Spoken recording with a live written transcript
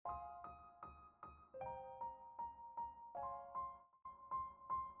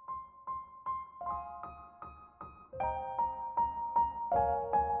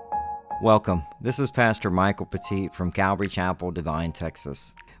Welcome. This is Pastor Michael Petit from Calvary Chapel, Devine,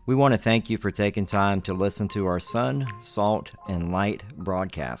 Texas. We want to thank you for taking time to listen to our Son, Salt, and Light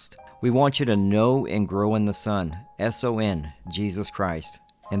broadcast. We want you to know and grow in the Son, S-O-N, Jesus Christ,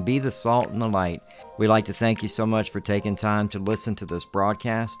 and be the salt and the light. We'd like to thank you so much for taking time to listen to this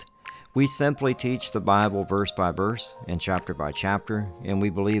broadcast. We simply teach the Bible verse by verse and chapter by chapter, and we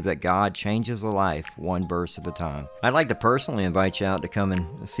believe that God changes a life one verse at a time. I'd like to personally invite you out to come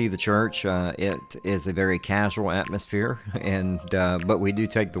and see the church. It is a very casual atmosphere, but we do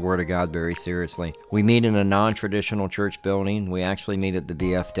take the Word of God very seriously. We meet in a non-traditional church building. We actually meet at the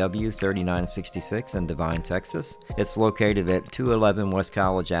VFW 3966 in Devine, Texas. It's located at 211 West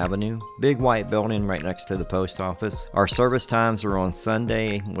College Avenue, big white building right next to the post office. Our service times are on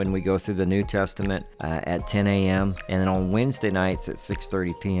Sunday when we go through the New Testament at 10 a.m. and then on Wednesday nights at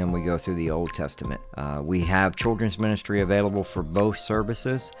 6:30 p.m. we go through the Old Testament. We have children's ministry available for both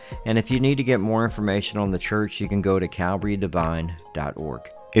services, and if you need to get more information on the church, you can go to calvarydevine.org.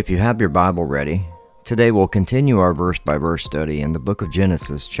 If you have your Bible ready, today we'll continue our verse-by-verse study in the book of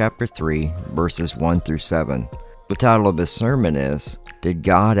Genesis, chapter 3, verses 1 through 7. The title of this sermon is, Did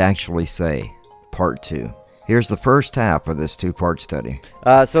God Actually Say? Part 2. Here's the first half of this two-part study.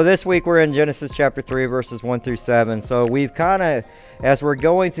 So this week we're in Genesis chapter 3, verses 1 through 7. So we've kind of, as we're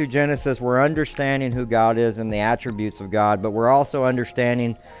going through Genesis, we're understanding who God is and the attributes of God, but we're also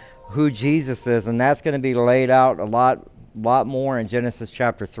understanding who Jesus is, and that's going to be laid out a lot more in Genesis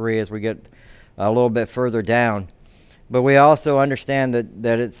chapter 3 as we get a little bit further down. But we also understand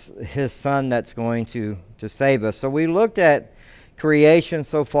that it's His Son that's going to save us. So we looked at creation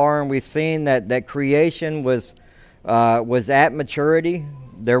so far, and we've seen that creation was at maturity.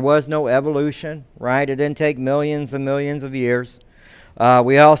 There was no evolution, right? It didn't take millions and millions of years.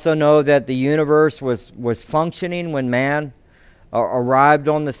 We also know that the universe was functioning when man arrived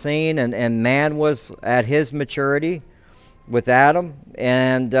on the scene, and man was at his maturity with Adam.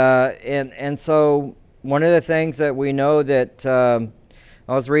 And so one of the things that we know that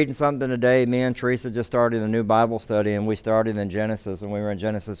I was reading something today. Me and Teresa just started a new Bible study, and we started in Genesis, and we were in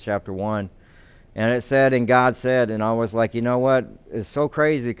Genesis chapter 1. And it said, and God said, and I was like, you know what? It's so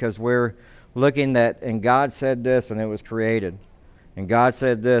crazy because we're looking at, and God said this, and it was created. And God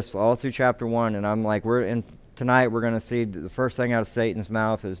said this all through chapter 1, and I'm like, tonight we're going to see the first thing out of Satan's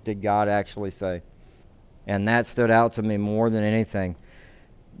mouth is, did God actually say? And that stood out to me more than anything.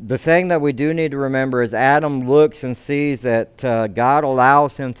 The thing that we do need to remember is Adam looks and sees that God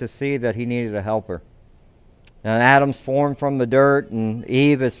allows him to see that he needed a helper. Now, Adam's formed from the dirt, and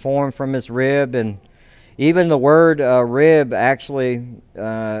Eve is formed from his rib, and even the word rib actually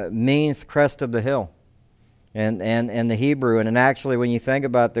means crest of the hill and the Hebrew. And actually, when you think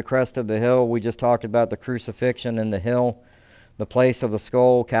about the crest of the hill, we just talked about the crucifixion and the hill, the place of the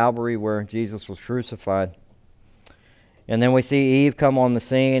skull, Calvary, where Jesus was crucified. And then we see Eve come on the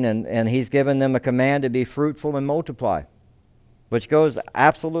scene, and he's given them a command to be fruitful and multiply, which goes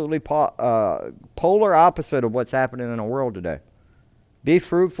absolutely polar opposite of what's happening in the world today. Be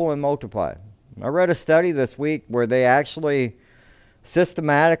fruitful and multiply. I read a study this week where they actually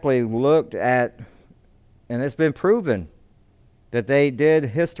systematically looked at, and it's been proven, that they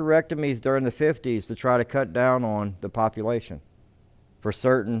did hysterectomies during the 50s to try to cut down on the population for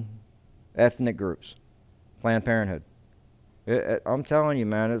certain ethnic groups. Planned Parenthood. I'm telling you,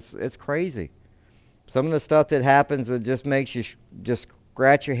 man, it's crazy. Some of the stuff that happens, it just makes you just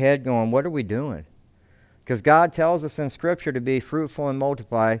scratch your head going, what are we doing? Because God tells us in Scripture to be fruitful and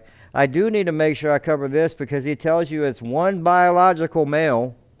multiply. I do need to make sure I cover this because He tells you it's one biological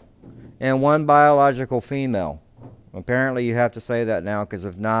male and one biological female. Apparently you have to say that now because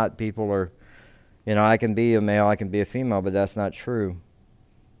if not, people are, I can be a male, I can be a female, but that's not true.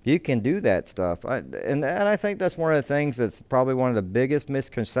 You can do that stuff. And I think that's one of the things that's probably one of the biggest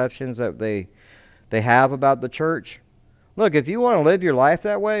misconceptions that they have about the church. Look, if you want to live your life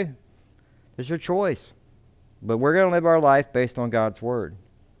that way, it's your choice. But we're going to live our life based on God's Word.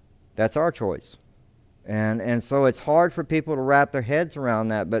 That's our choice. And so it's hard for people to wrap their heads around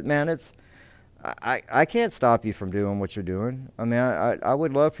that. But, man, I can't stop you from doing what you're doing. I mean, I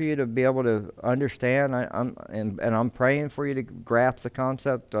would love for you to be able to understand. I'm praying for you to grasp the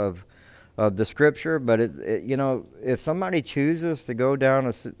concept of the Scripture. But if somebody chooses to go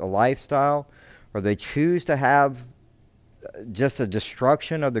down a lifestyle, or they choose to have just a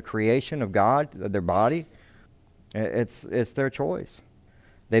destruction of the creation of God, of their body, it's their choice.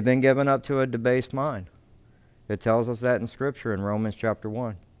 They've been given up to a debased mind. It tells us that in Scripture in Romans chapter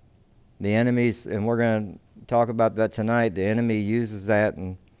 1. The enemies, and we're going to talk about that tonight, the enemy uses that,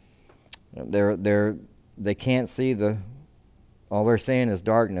 and they can't see the All they're seeing is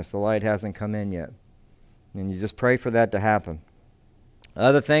darkness. The light hasn't come in yet. And you just pray for that to happen.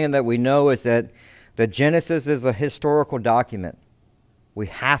 Other thing that we know is that the Genesis is a historical document. We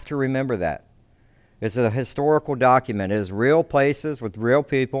have to remember that. It's a historical document. It is real places with real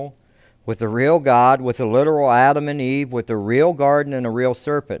people, with the real God, with the literal Adam and Eve, with the real garden and a real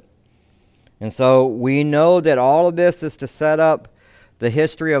serpent. And so we know that all of this is to set up the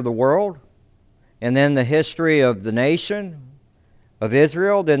history of the world, and then the history of the nation of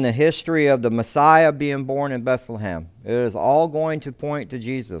Israel, then the history of the Messiah being born in Bethlehem. It is all going to point to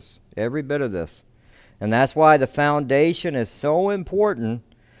Jesus, every bit of this. And that's why the foundation is so important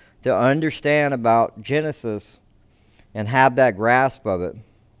to understand about Genesis and have that grasp of it.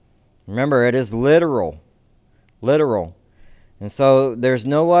 Remember, it is literal. Literal. And so there's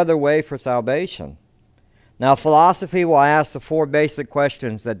no other way for salvation. Now, philosophy will ask the four basic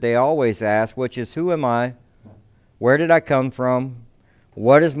questions that they always ask, which is, who am I? Where did I come from?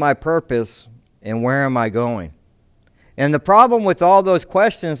 What is my purpose? And where am I going? And the problem with all those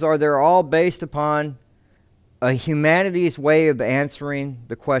questions are they're all based upon a humanity's way of answering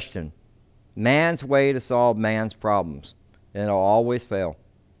the question. Man's way to solve man's problems. And it'll always fail.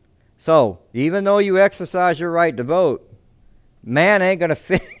 So, even though you exercise your right to vote, man ain't going to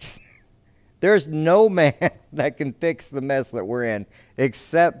fix. There's no man that can fix the mess that we're in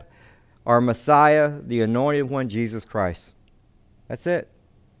except our Messiah, the anointed one, Jesus Christ. That's it.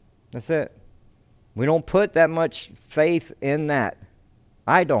 That's it. We don't put that much faith in that.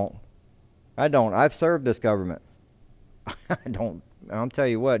 I don't. I've served this government. I don't. I'll tell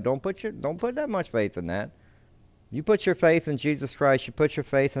you what, don't put that much faith in that. You put your faith in Jesus Christ, you put your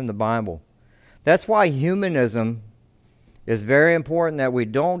faith in the Bible. That's why humanism is very important that we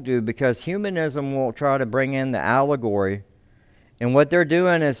don't do, because humanism will try to bring in the allegory. And what they're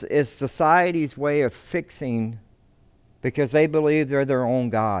doing is society's way of fixing, because they believe they're their own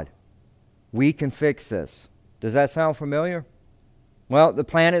God. We can fix this. Does that sound familiar? Well, the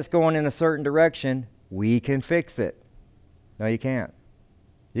planet's going in a certain direction. We can fix it. No, you can't.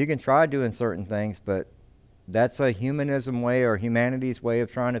 You can try doing certain things, but that's a humanism way or humanity's way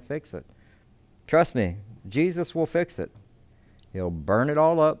of trying to fix it. Trust me, Jesus will fix it. He'll burn it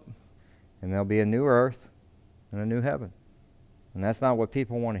all up, and there'll be a new earth and a new heaven. And that's not what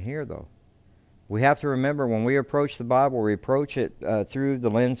people want to hear, though. We have to remember, when we approach the Bible, we approach it through the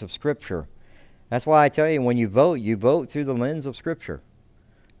lens of Scripture. That's why I tell you, when you vote through the lens of Scripture.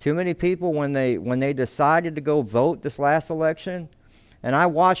 Too many people, when they decided to go vote this last election, and I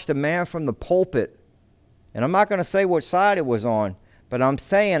watched a man from the pulpit, and I'm not going to say which side it was on, but I'm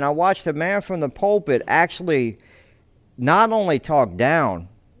saying I watched a man from the pulpit actually not only talk down,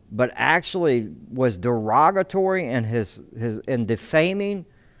 but actually was derogatory and his defaming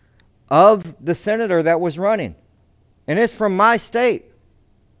of the senator that was running. And it's from my state.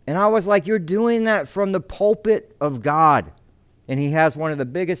 And I was like, you're doing that from the pulpit of God. And he has one of the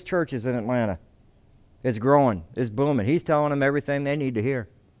biggest churches in Atlanta. It's growing. It's booming. He's telling them everything they need to hear.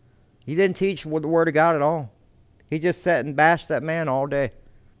 He didn't teach with the Word of God at all. He just sat and bashed that man all day.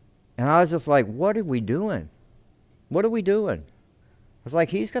 And I was just like, what are we doing? What are we doing? It's like,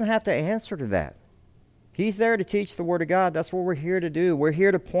 he's going to have to answer to that. He's there to teach the Word of God. That's what we're here to do. We're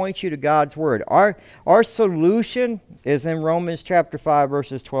here to point you to God's Word. Our solution is in Romans chapter 5,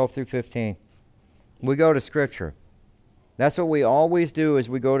 verses 12 through 15. We go to Scripture. That's what we always do, is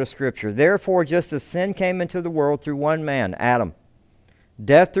we go to Scripture. Therefore, just as sin came into the world through one man, Adam,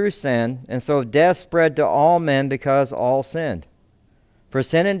 death through sin, and so death spread to all men because all sinned. For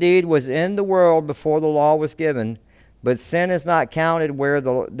sin indeed was in the world before the law was given, but sin is not counted where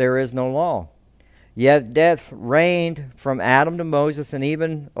there is no law. Yet death reigned from Adam to Moses, and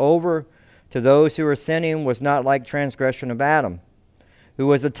even over to those who are sinning was not like transgression of Adam, who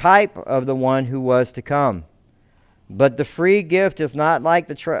was a type of the one who was to come. But the free gift is not like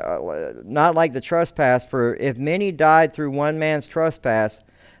the trespass, for if many died through one man's trespass,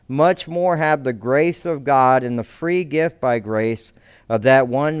 much more have the grace of God and the free gift by grace of that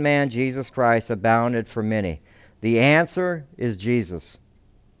one man, Jesus Christ, abounded for many. The answer is Jesus.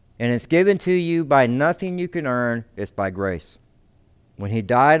 And it's given to you by nothing you can earn. It's by grace. When he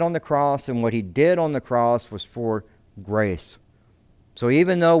died on the cross, and what he did on the cross was for grace. So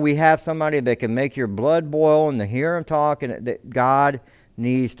even though we have somebody that can make your blood boil and to hear him talk, and that God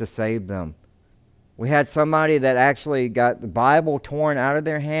needs to save them. We had somebody that actually got the Bible torn out of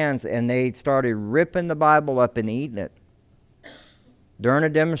their hands, and they started ripping the Bible up and eating it during a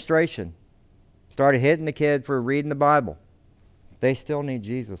demonstration. Started hitting the kid for reading the Bible. They still need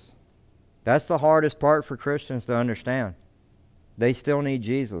Jesus. That's the hardest part for Christians to understand. They still need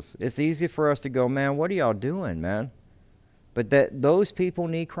Jesus. It's easy for us to go, man, what are y'all doing, man? But that those people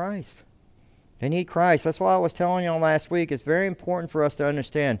need Christ. They need Christ. That's why I was telling y'all last week, it's very important for us to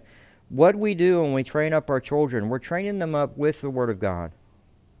understand what we do when we train up our children. We're training them up with the Word of God.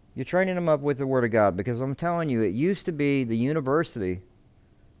 You're training them up with the Word of God, because I'm telling you, it used to be the university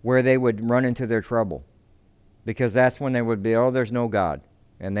where they would run into their trouble, because that's when they would be, oh, there's no God.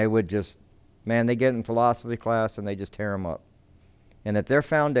 And they would just, man, they get in philosophy class and they just tear them up. And if their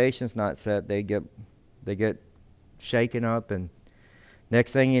foundation's not set, they get shaken up, and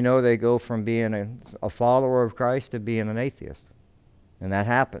next thing you know, they go from being a follower of Christ to being an atheist. And that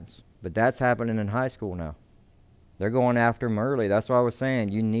happens. But that's happening in high school now. They're going after them early. That's what I was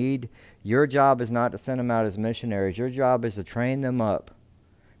saying. Your job is not to send them out as missionaries. Your job is to train them up.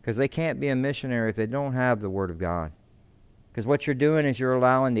 Because they can't be a missionary if they don't have the Word of God. Because what you're doing is you're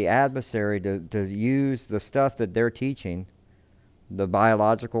allowing the adversary to use the stuff that they're teaching, the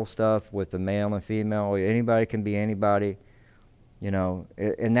biological stuff with the male and female. Anybody can be anybody,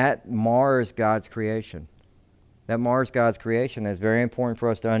 and that mars God's creation. That mars God's creation. Is very important for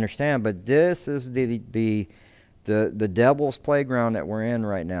us to understand. But this is the devil's playground that we're in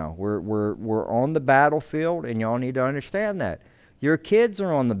right now. We're on the battlefield, and y'all need to understand that. Your kids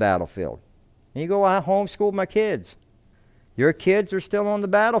are on the battlefield. And you go, I homeschool my kids. Your kids are still on the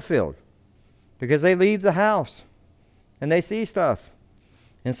battlefield because they leave the house and they see stuff.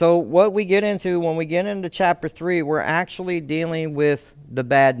 And so what we get into when we get into chapter 3, we're actually dealing with the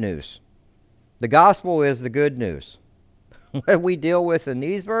bad news. The gospel is the good news. What we deal with in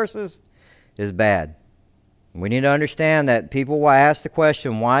these verses is bad. We need to understand that people will ask the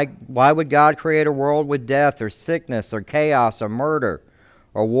question, why would God create a world with death or sickness or chaos or murder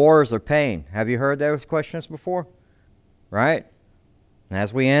or wars or pain? Have you heard those questions before? Right? And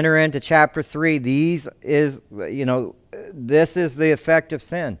as we enter into chapter 3, this is the effect of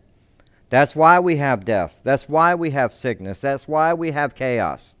sin. That's why we have death. That's why we have sickness. That's why we have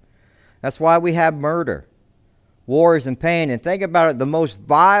chaos. That's why we have murder, wars, and pain. And think about it, the most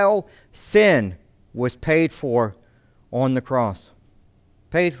vile sin was paid for on the cross.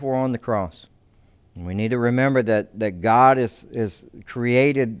 Paid for on the cross. And we need to remember that God is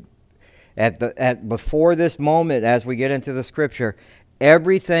created at before this moment, as we get into the scripture,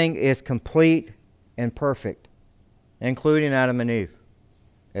 everything is complete and perfect, including Adam and Eve.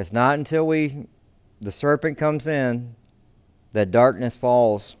 It's not until the serpent comes in that darkness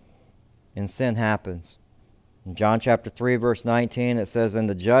falls and sin happens. In John chapter 3, verse 19, it says, in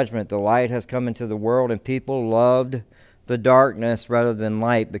the judgment, the light has come into the world, and people loved the darkness rather than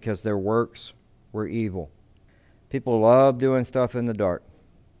light because their works were evil. People love doing stuff in the dark.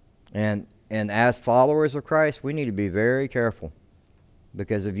 And as followers of Christ, we need to be very careful.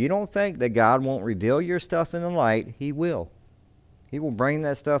 Because if you don't think that God won't reveal your stuff in the light, He will. He will bring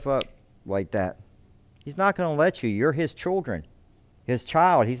that stuff up like that. He's not going to let you. You're His children, His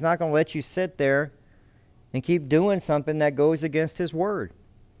child. He's not going to let you sit there and keep doing something that goes against His Word.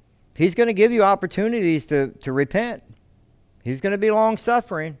 He's going to give you opportunities to repent. He's going to be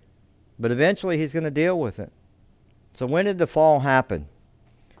long-suffering, but eventually He's going to deal with it. So when did the fall happen?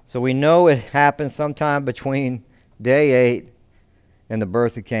 So we know it happened sometime between day 8 and the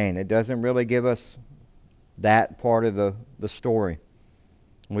birth of Cain. It doesn't really give us that part of the story.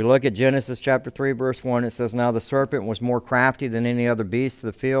 When we look at Genesis chapter 3, verse 1, it says, now the serpent was more crafty than any other beast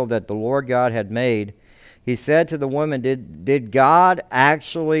of the field that the Lord God had made. He said to the woman, did God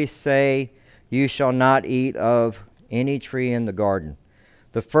actually say, you shall not eat of any tree in the garden?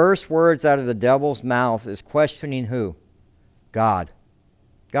 The first words out of the devil's mouth is questioning who? God.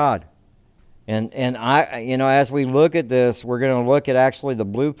 God. And I, as we look at this, we're going to look at actually the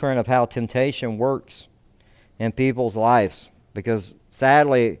blueprint of how temptation works in people's lives. Because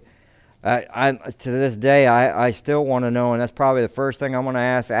sadly, to this day, I still want to know, and that's probably the first thing I'm going to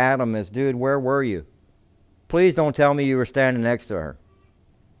ask Adam is, dude, where were you? Please don't tell me you were standing next to her.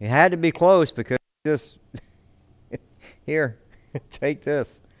 You had to be close, because just here, take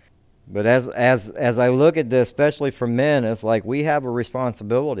this. But as I look at this, especially for men, it's like we have a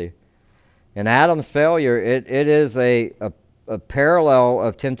responsibility. And Adam's failure, it is a parallel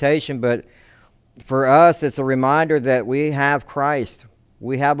of temptation, but for us, it's a reminder that we have Christ.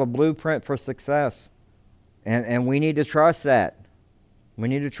 We have a blueprint for success. And we need to trust that. We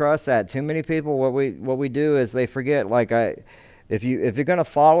need to trust that. Too many people, what we do is they forget, if you're going to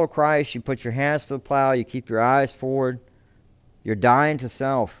follow Christ, you put your hands to the plow, you keep your eyes forward, you're dying to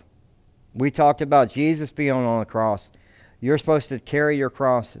self. We talked about Jesus being on the cross. You're supposed to carry your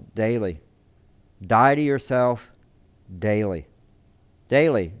cross daily. Die to yourself daily.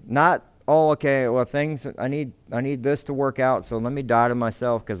 Daily. Not, I need this to work out, so let me die to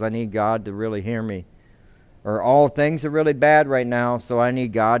myself because I need God to really hear me. Or all things are really bad right now, so I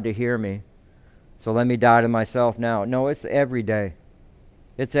need God to hear me. So let me die to myself now. No, it's every day.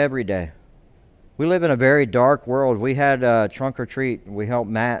 It's every day. We live in a very dark world. We had trunk or treat. We helped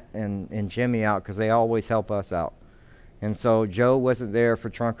Matt and Jimmy out because they always help us out. And so Joe wasn't there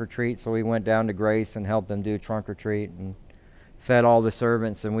for trunk or treat, so we went down to Grace and helped them do trunk or treat and fed all the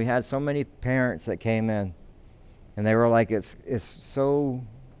servants. And we had so many parents that came in, and they were like, it's so,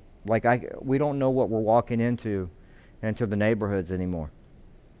 like, we don't know what we're walking into the neighborhoods anymore.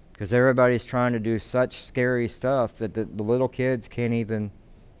 Because everybody's trying to do such scary stuff that the little kids can't even,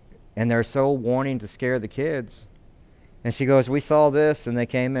 and they're so wanting to scare the kids. And she goes, we saw this, and they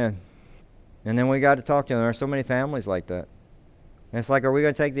came in. And then we got to talk to them. There are so many families like that. And it's like, are we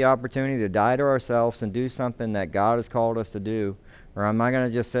going to take the opportunity to die to ourselves and do something that God has called us to do? Or am I going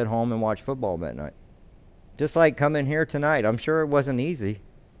to just sit home and watch football that night? Just like coming here tonight. I'm sure it wasn't easy.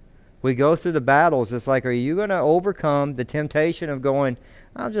 We go through the battles. It's like, are you going to overcome the temptation of going,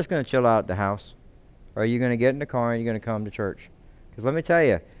 I'm just going to chill out at the house? Or are you going to get in the car and you're going to come to church? Because let me tell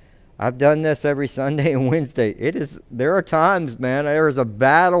you, I've done this every Sunday and Wednesday. There are times, man, there is a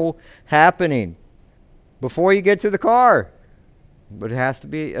battle happening before you get to the car. But it has to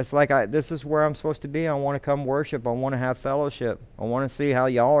be, it's like, this is where I'm supposed to be. I want to come worship. I want to have fellowship. I want to see how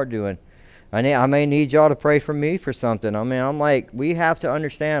y'all are doing. I may need y'all to pray for me for something. I mean, I'm like, we have to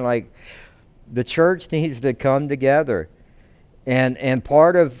understand, like, the church needs to come together. And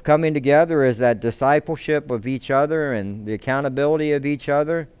part of coming together is that discipleship of each other and the accountability of each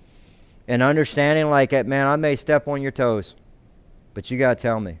other. And understanding, like, man, I may step on your toes, but you got to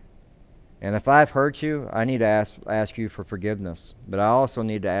tell me. And if I've hurt you, I need to ask you for forgiveness. But I also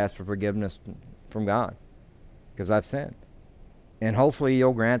need to ask for forgiveness from God because I've sinned. And hopefully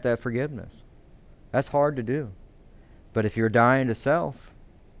you'll grant that forgiveness. That's hard to do. But if you're dying to self,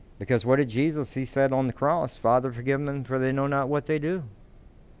 because what did Jesus, he said on the cross, Father, forgive them for they know not what they do.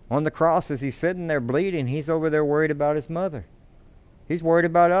 On the cross, as he's sitting there bleeding, he's over there worried about his mother. He's worried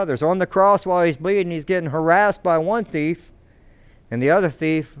about others. On the cross while he's bleeding, he's getting harassed by one thief. And the other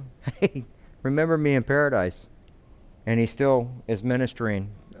thief, hey, remember me in paradise. And he still is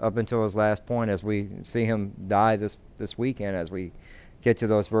ministering up until his last point as we see him die this weekend as we get to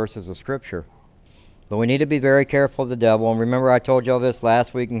those verses of Scripture. But we need to be very careful of the devil. And remember I told you all this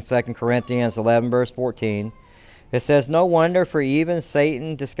last week in 2 Corinthians 11, verse 14. It says, no wonder, for even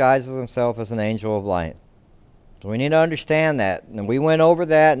Satan disguises himself as an angel of light. So we need to understand that. And we went over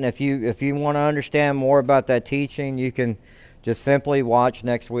that, and if you want to understand more about that teaching, you can just simply watch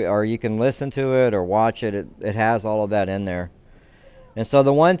next week, or you can listen to it or watch it. It has all of that in there. And so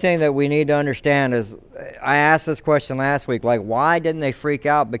the one thing that we need to understand is, I asked this question last week, like, why didn't they freak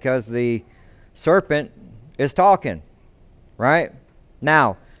out? Because the serpent is talking, right?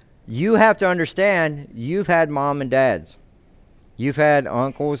 Now, you have to understand, you've had mom and dads. You've had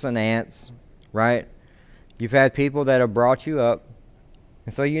uncles and aunts, right? You've had people that have brought you up.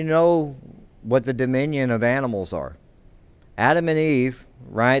 And so you know what the dominion of animals are. Adam and Eve,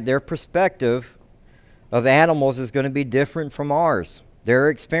 right, their perspective of animals is going to be different from ours. Their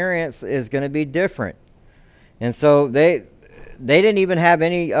experience is going to be different. And so they didn't even have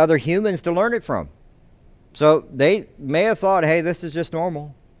any other humans to learn it from. So they may have thought, hey, this is just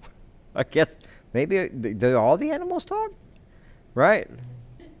normal. I guess maybe do all the animals talk? Right?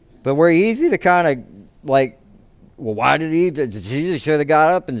 But we're easy to kind of like, well, why did Eve? Jesus should have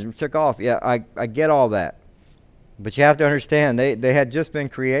got up and took off. Yeah, I get all that. But you have to understand, they had just been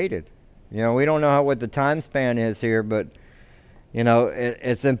created. You know, we don't know what the time span is here, but, you know,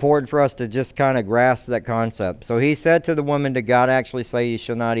 it's important for us to just kind of grasp that concept. So he said to the woman, did God actually say you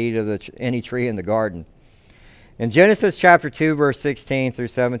shall not eat of any tree in the garden? In Genesis chapter 2, verse 16 through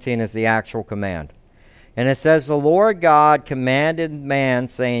 17 is the actual command. And it says, the Lord God commanded man,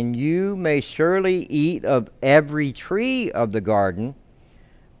 saying, you may surely eat of every tree of the garden,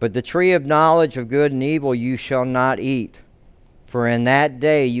 but the tree of knowledge of good and evil you shall not eat. For in that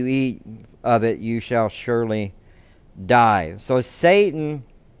day you eat of it, you shall surely die. So Satan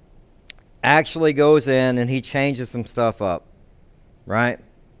actually goes in and he changes some stuff up, right?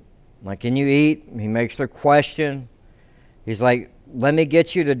 Like, can you eat? He makes a question. He's like, let me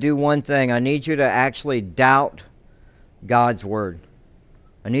get you to do one thing. I need you to actually doubt God's word.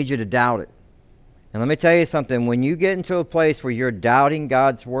 I need you to doubt it. And let me tell you something. When you get into a place where you're doubting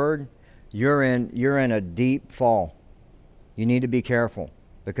God's word, you're in a deep fall. You need to be careful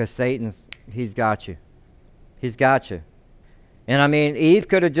because Satan, he's got you. He's got you. And I mean, Eve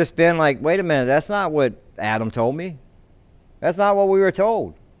could have just been like, wait a minute, that's not what Adam told me. That's not what we were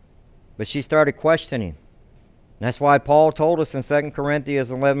told. But she started questioning. That's why Paul told us in 2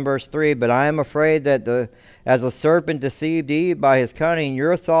 Corinthians 11, verse 3, "But I am afraid that as a serpent deceived Eve by his cunning,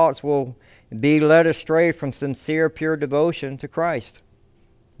 your thoughts will be led astray from sincere, pure devotion to Christ."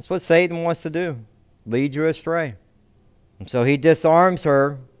 That's what Satan wants to do, lead you astray. And so he disarms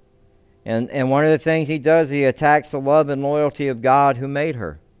her, and one of the things he does, he attacks the love and loyalty of God who made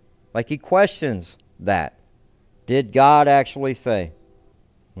her. Like he questions that. Did God actually say?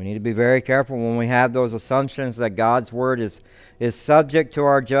 We need to be very careful when we have those assumptions that God's word is subject to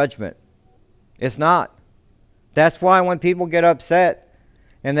our judgment. It's not. That's why when people get upset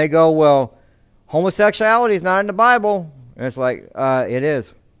and they go, well, homosexuality is not in the Bible. And it's like, it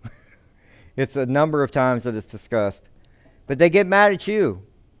is. It's a number of times that it's discussed. But they get mad at you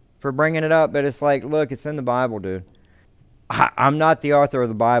for bringing it up. But it's like, look, it's in the Bible, dude. I'm not the author of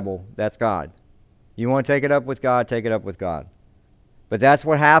the Bible. That's God. You want to take it up with God, take it up with God. But that's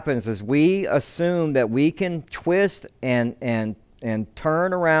what happens is we assume that we can twist and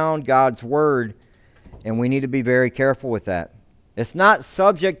turn around God's word, and we need to be very careful with that. It's not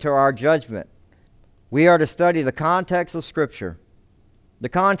subject to our judgment. We are to study the context of Scripture. The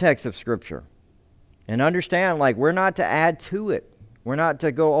context of Scripture. And understand, like, we're not to add to it. We're not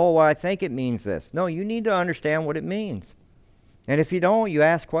to go, oh, well, I think it means this. No, you need to understand what it means. And if you don't, you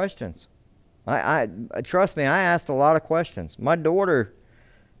ask questions. I trust me, I asked a lot of questions. My daughter,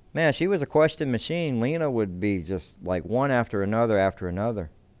 man, she was a question machine. Lena would be just like one after another after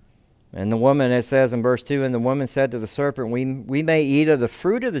another. And the woman, it says in verse 2, "And the woman said to the serpent, we may eat of the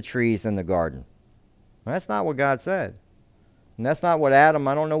fruit of the trees in the garden." Well, that's not what God said. And that's not what Adam,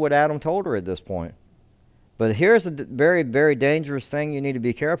 I don't know what Adam told her at this point. But here's a very, very dangerous thing you need to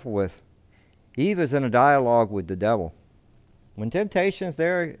be careful with. Eve is in a dialogue with the devil. When temptation's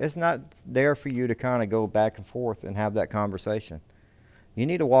there, it's not there for you to kind of go back and forth and have that conversation. You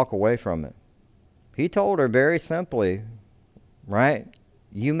need to walk away from it. He told her very simply, right?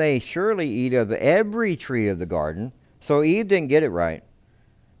 You may surely eat of every tree of the garden. So Eve didn't get it right.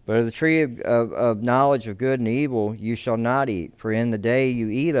 But of the tree of knowledge of good and evil you shall not eat, for in the day you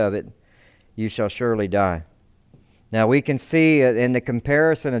eat of it, you shall surely die. Now we can see in the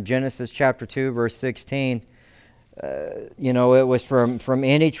comparison of Genesis chapter 2, verse 16, it was from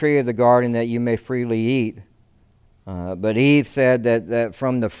any tree of the garden that you may freely eat. But Eve said that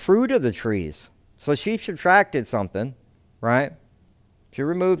from the fruit of the trees. So she subtracted something, right? She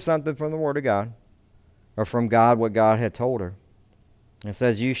removed something from the Word of God, or from God, what God had told her. It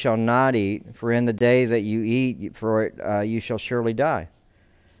says, you shall not eat, for in the day that you eat, for it you shall surely die.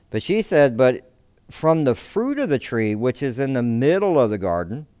 But she said, but from the fruit of the tree, which is in the middle of the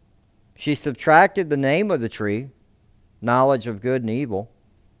garden, she subtracted the name of the tree, knowledge of good and evil.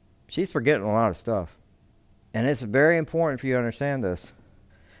 She's forgetting a lot of stuff. And it's very important for you to understand this.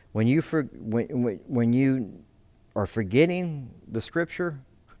 When you are forgetting the Scripture,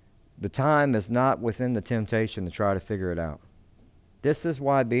 the time is not within the temptation to try to figure it out. This is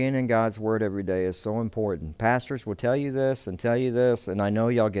why being in God's Word every day is so important. Pastors will tell you this, and I know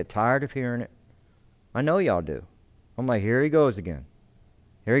y'all get tired of hearing it. I know y'all do. I'm like, here he goes again.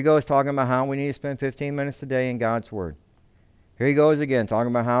 Here he goes talking about how we need to spend 15 minutes a day in God's Word. Here he goes again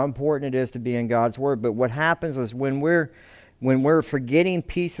talking about how important it is to be in God's Word. But what happens is when we're forgetting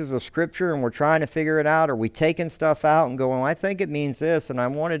pieces of Scripture and we're trying to figure it out, or we taking stuff out and going, well, I think it means this and I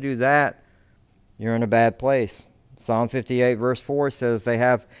want to do that, you're in a bad place. Psalm 58 verse 4 says they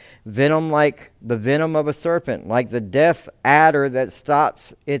have venom like the venom of a serpent, like the deaf adder that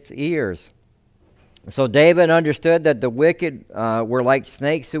stops its ears. So David understood that the wicked were like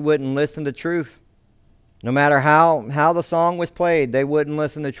snakes who wouldn't listen to truth. No matter how the song was played, they wouldn't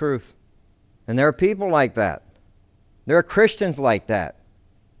listen to truth. And there are people like that. There are Christians like that.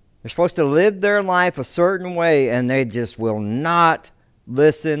 They're supposed to live their life a certain way, and they just will not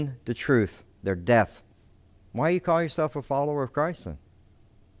listen to truth. They're deaf. Why do you call yourself a follower of Christ then?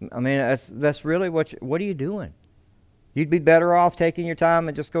 I mean, that's really what are you doing? You'd be better off taking your time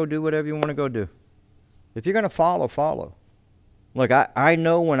and just go do whatever you want to go do. If you're going to follow. Look, I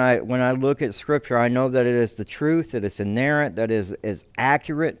know when I look at Scripture, I know that it is the truth, that it's inerrant, that is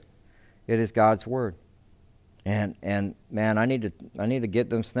accurate. It is God's Word. And man, I need to get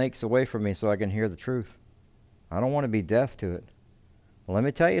them snakes away from me so I can hear the truth. I don't want to be deaf to it. Well, let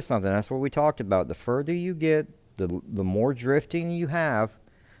me tell you something. That's what we talked about. The further you get, the more drifting you have,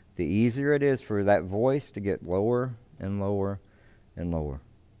 the easier it is for that voice to get lower and lower and lower.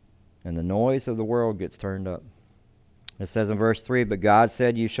 And the noise of the world gets turned up. It says in verse 3, but God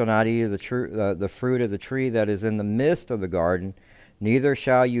said, you shall not eat of the fruit of the tree that is in the midst of the garden, neither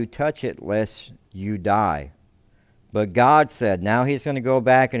shall you touch it, lest you die. But God said, now he's going to go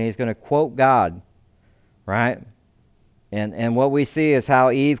back and he's going to quote God. right? And what we see is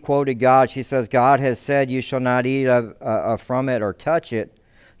how Eve quoted God. She says, God has said you shall not eat from it or touch it.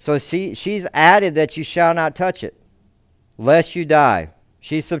 So she's added that you shall not touch it, lest you die.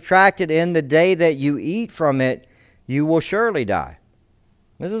 She subtracted in the day that you eat from it, you will surely die.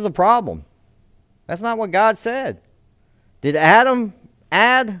 This is a problem. That's not what God said. Did Adam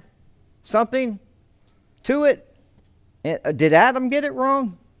add something to it? Did Adam get it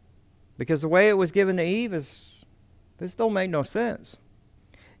wrong? Because the way it was given to Eve this don't make no sense.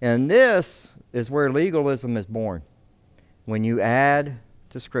 And this is where legalism is born. When you add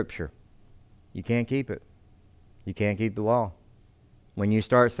to Scripture, you can't keep it. You can't keep the law. When you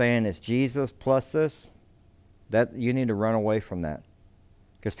start saying it's Jesus plus this, that you need to run away from that.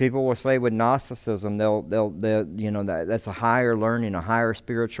 Because people will say with Gnosticism, they'll that's a higher learning, a higher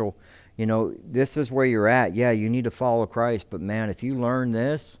spiritual, this is where you're at. Yeah, you need to follow Christ, but man, if you learn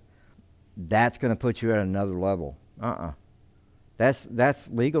this, that's going to put you at another level.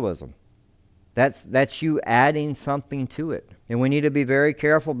 That's legalism. That's you adding something to it. And we need to be very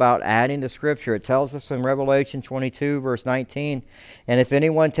careful about adding to Scripture. It tells us in Revelation 22, verse 19, and if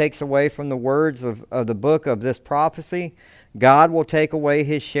anyone takes away from the words of the book of this prophecy, God will take away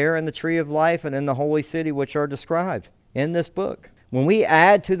his share in the tree of life and in the holy city which are described in this book. When we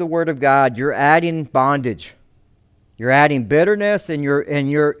add to the Word of God, you're adding bondage. You're adding bitterness, and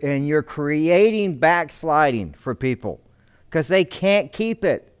you're creating backsliding for people because they can't keep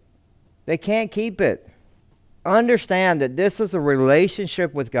it. They can't keep it. Understand that this is a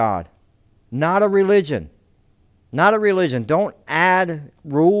relationship with God, not a religion. Not a religion. Don't add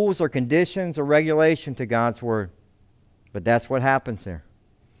rules or conditions or regulation to God's Word. But that's what happens here.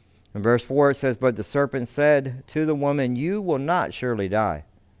 In verse 4 it says, but the serpent said to the woman, you will not surely die.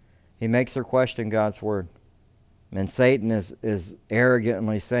 He makes her question God's Word. And Satan is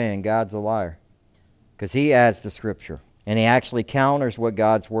arrogantly saying God's a liar. Because he adds to Scripture. And he actually counters what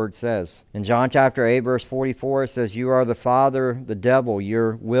God's Word says. In John chapter 8, verse 44, it says, you are the father, the devil.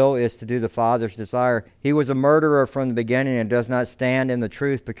 Your will is to do the Father's desire. He was a murderer from the beginning and does not stand in the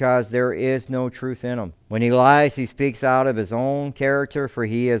truth because there is no truth in him. When he lies, he speaks out of his own character, for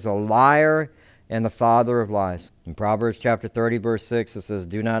he is a liar and the father of lies. In Proverbs chapter 30, verse 6, it says,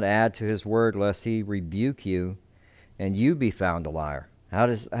 do not add to his word lest he rebuke you and you be found a liar. How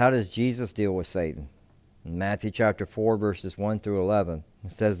does Jesus deal with Satan? In Matthew chapter 4, verses 1 through 11,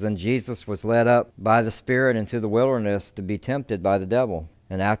 it says, then Jesus was led up by the Spirit into the wilderness to be tempted by the devil.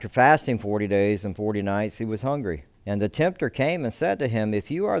 And after fasting 40 days and 40 nights, he was hungry. And the tempter came and said to him,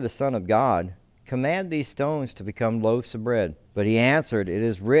 if you are the Son of God, command these stones to become loaves of bread. But he answered, it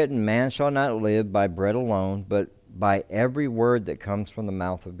is written, man shall not live by bread alone, but by every word that comes from the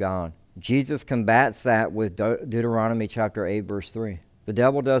mouth of God. Jesus combats that with Deuteronomy chapter 8, verse 3. The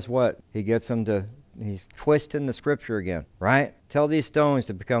devil does what? He's twisting the Scripture again, right? Tell these stones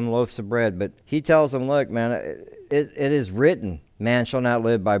to become loaves of bread. But he tells them, look, man, it is written, man shall not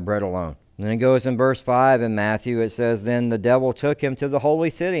live by bread alone. And then it goes in verse 5 in Matthew, it says, then the devil took him to the holy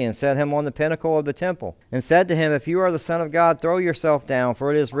city and set him on the pinnacle of the temple and said to him, if you are the Son of God, throw yourself down,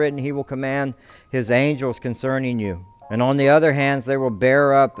 for it is written, he will command his angels concerning you. And on the other hands they will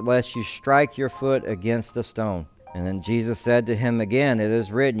bear up, lest you strike your foot against a stone. And then Jesus said to him again, it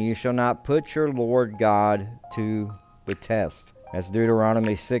is written, you shall not put your Lord God to the test. That's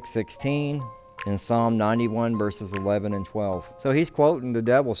Deuteronomy 6:16 and Psalm 91 verses 11 and 12. So he's quoting the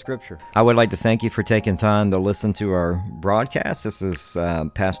devil's Scripture. I would like to thank you for taking time to listen to our broadcast. This is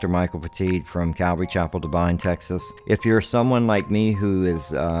Pastor Michael Petit from Calvary Chapel, Devine, Texas. If you're someone like me who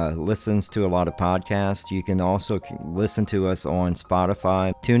listens to a lot of podcasts, you can also listen to us on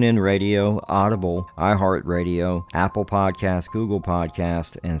Spotify, TuneIn Radio, Audible, iHeartRadio, Apple Podcasts, Google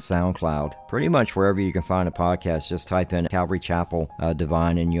Podcasts, and SoundCloud. Pretty much wherever you can find a podcast, just type in Calvary Chapel,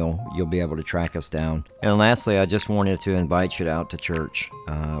 Devine, and you'll be able to track us down. And lastly, I just wanted to invite you out to church.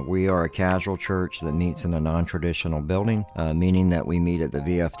 We are a casual church that meets in a non-traditional building, meaning that we meet at the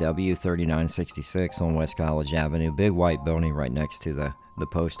VFW 3966 on West College Avenue, big white building right next to the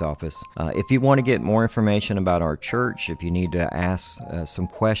post office. If you want to get more information about our church, if you need to ask some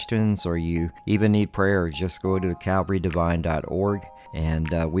questions or you even need prayer, just go to calvarydevine.org.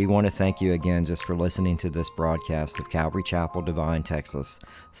 And we want to thank you again just for listening to this broadcast of Calvary Chapel, Devine, Texas,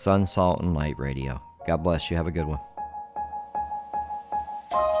 Sun, Salt, and Light Radio. God bless you. Have a good one.